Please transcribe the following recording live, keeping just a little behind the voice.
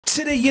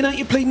Today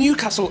United play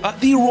Newcastle at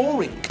the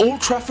roaring Old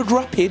Trafford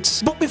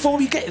Rapids. But before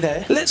we get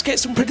there, let's get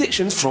some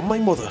predictions from my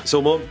mother. So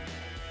Mum,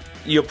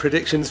 your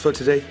predictions for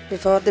today?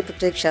 Before the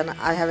prediction,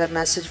 I have a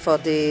message for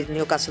the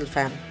Newcastle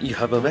fan. You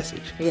have a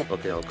message? Yeah.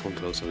 Okay, I'll come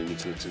closer. We need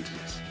to listen to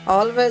this.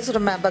 Always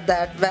remember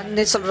that Van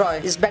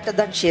Nistelrooy is better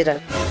than Shearer.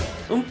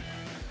 Oh.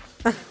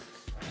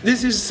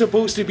 This is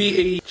supposed to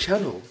be a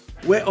channel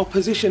where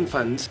opposition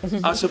fans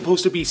are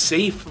supposed to be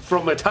safe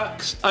from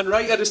attacks. And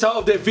right at the start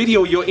of the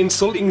video, you're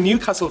insulting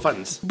Newcastle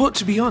fans. But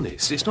to be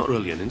honest, it's not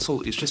really an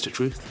insult, it's just the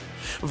truth.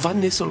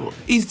 Van Nistelrooy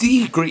is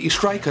the greatest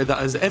striker that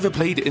has ever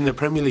played in the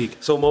Premier League.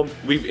 So Mum,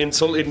 we've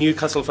insulted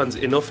Newcastle fans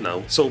enough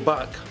now. So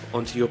back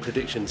onto your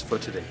predictions for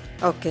today.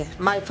 Okay,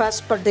 my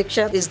first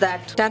prediction is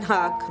that Ten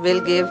Hag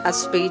will give a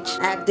speech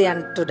at the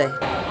end today.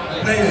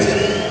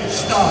 Players,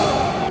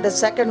 start. The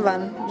second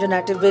one,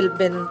 United will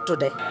win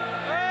today.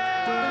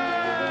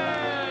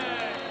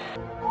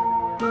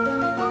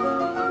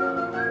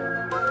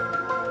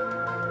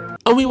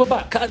 And we were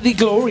back at the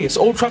glorious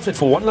Old Trafford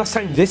for one last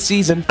time this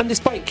season, and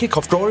despite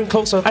kickoff drawing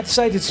closer, I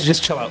decided to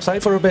just chill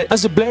outside for a bit,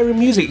 as the blaring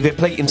music they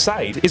play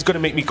inside is going to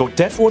make me go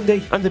deaf one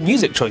day, and the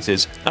music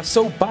choices are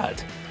so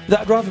bad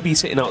that I'd rather be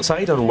sitting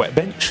outside on a wet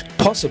bench,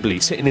 possibly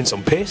sitting in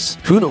some piss.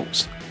 Who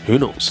knows? Who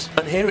knows?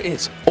 And here it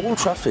is, Old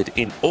Trafford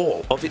in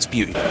all of its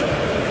beauty.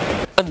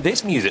 And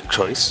this music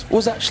choice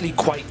was actually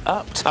quite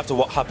apt after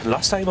what happened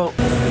last time out.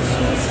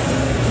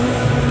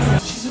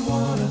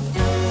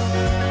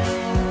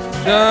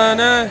 Done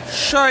a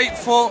shite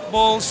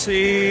football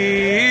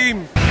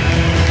team.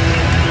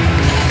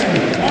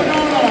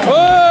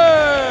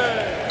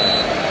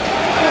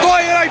 Go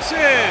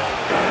United!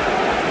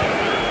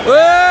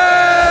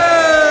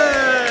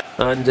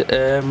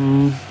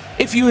 And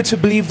if you were to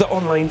believe the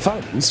online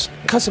fans,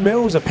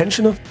 Casemiro was a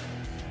pensioner.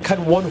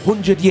 Can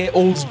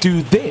 100-year-olds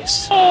do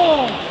this?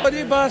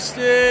 Bloody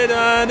bastard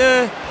and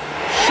a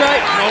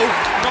shite. No.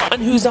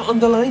 And who's that on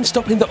the line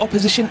stopping the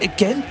opposition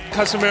again?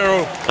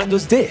 Casemiro. And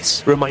does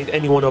this remind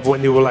anyone of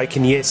when they were like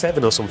in year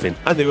 7 or something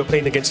and they were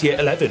playing against year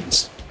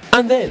 11s?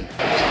 And then...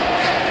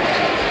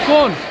 Go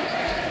on.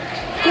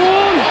 Go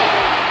on.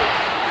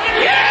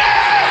 Yeah!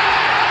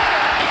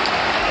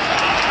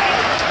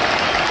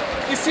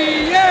 You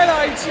see,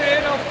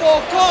 United are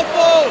fuck off.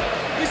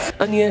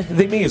 And yeah,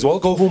 they may as well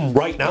go home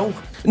right now.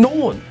 No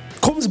one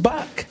comes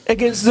back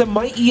against the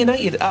mighty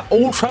United at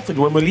Old Trafford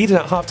when we're leading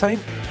at half time.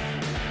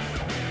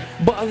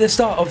 But at the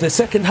start of the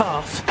second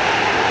half...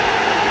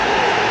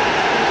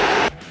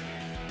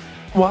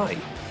 Why?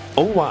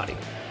 Oh why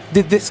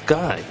did this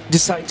guy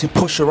decide to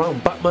push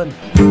around Batman?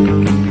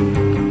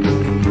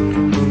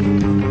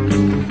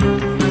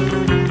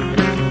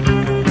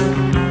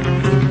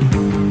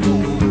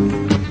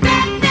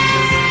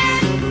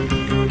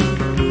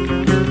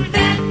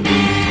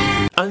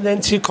 And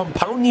then to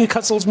compound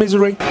Newcastle's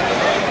misery...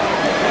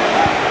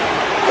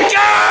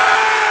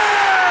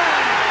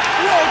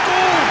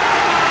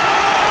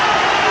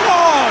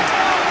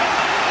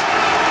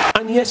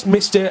 Yes,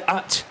 Mr.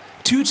 at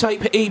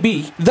 2-type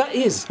AB, that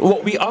is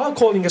what we are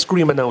calling a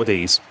screamer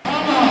nowadays.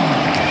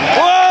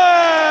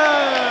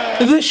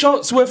 The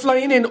shots were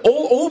flying in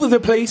all over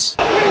the place.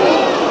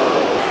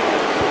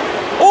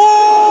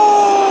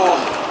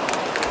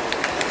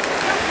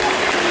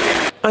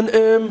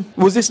 And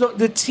was this not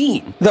the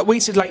team that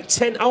wasted like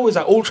 10 hours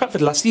at Old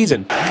Trafford last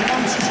season?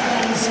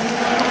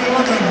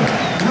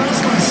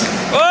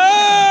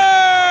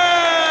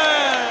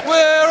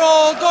 We're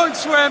all going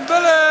to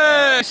Wembley.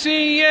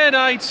 See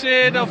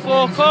United a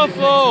fuck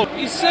off.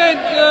 He sent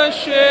the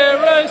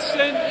Shearer,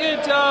 sent you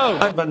down.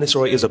 And Van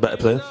Nistelrooy is a better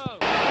player.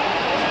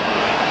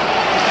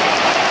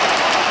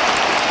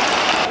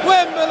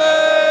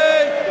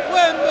 Wembley!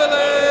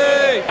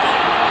 Wembley!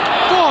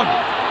 Go on!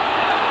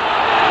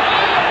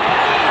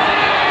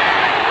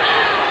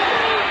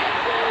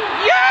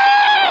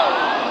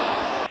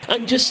 Yeah!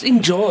 And just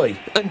enjoy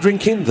and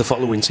drink in the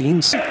following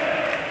scenes.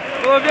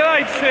 Love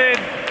United!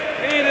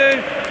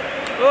 Eden!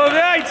 Love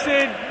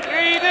United!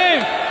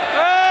 Eden!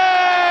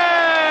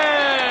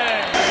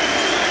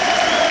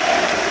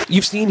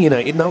 You've seen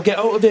United, now get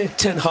out of it.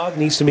 Ten Hag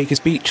needs to make a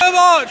speech. A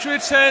march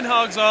with Ten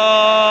Hag's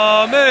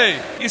army.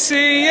 You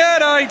see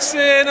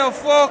United a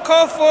fuck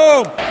off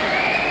home.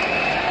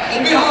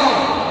 On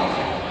behalf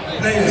of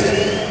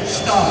players,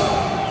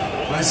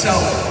 staff,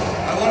 myself,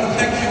 I want to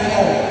thank you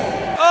all.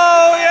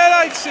 Oh,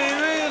 United,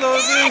 we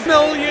love you.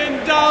 Million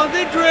down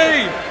the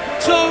drain.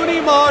 Tony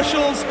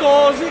Marshall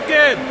scores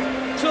again.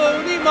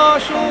 Tony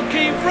Marshall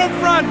came from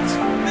France.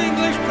 The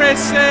English press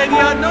said he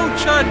had no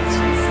chance.